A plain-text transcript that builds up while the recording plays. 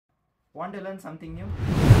Want to learn something new?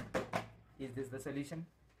 Is this the solution?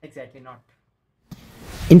 Exactly not.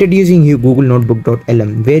 Introducing you Google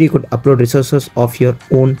Notebook.lm, where you could upload resources of your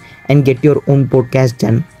own and get your own podcast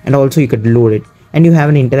done, and also you could load it. And you have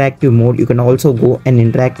an interactive mode. You can also go and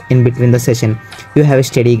interact in between the session. You have a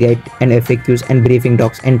study guide and FAQs and briefing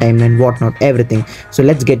docs and timeline, whatnot, everything. So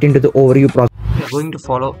let's get into the overview process. You're going to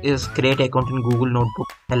follow is create account in Google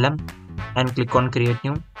Notebook LM and click on create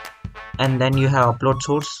new, and then you have upload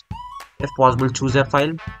source. If possible, choose a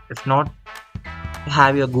file. If not,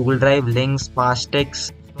 have your Google Drive links, past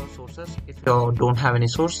text, no sources if you don't have any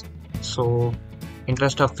source. So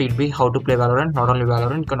interest of field be how to play Valorant. Not only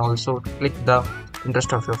Valorant, you can also click the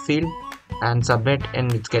interest of your field and submit,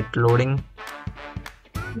 and it's get loading.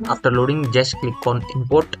 After loading, just click on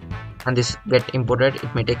import and this get imported.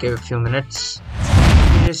 It may take a few minutes.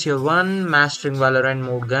 Here is your one mastering Valorant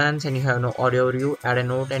mode guns, and you have no audio review. Add a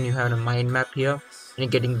note and you have a mind map here, and you're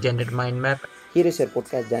getting generated mind map. Here is your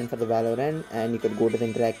podcast done for the Valorant, and you could go to the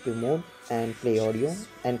interactive mode and play audio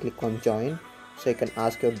and click on join, so you can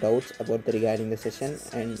ask your doubts about regarding the session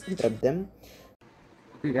and interrupt them.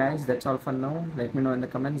 Okay guys, that's all for now. Let me know in the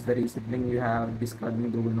comments the reasoning you have discovered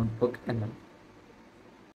in Google Notebook and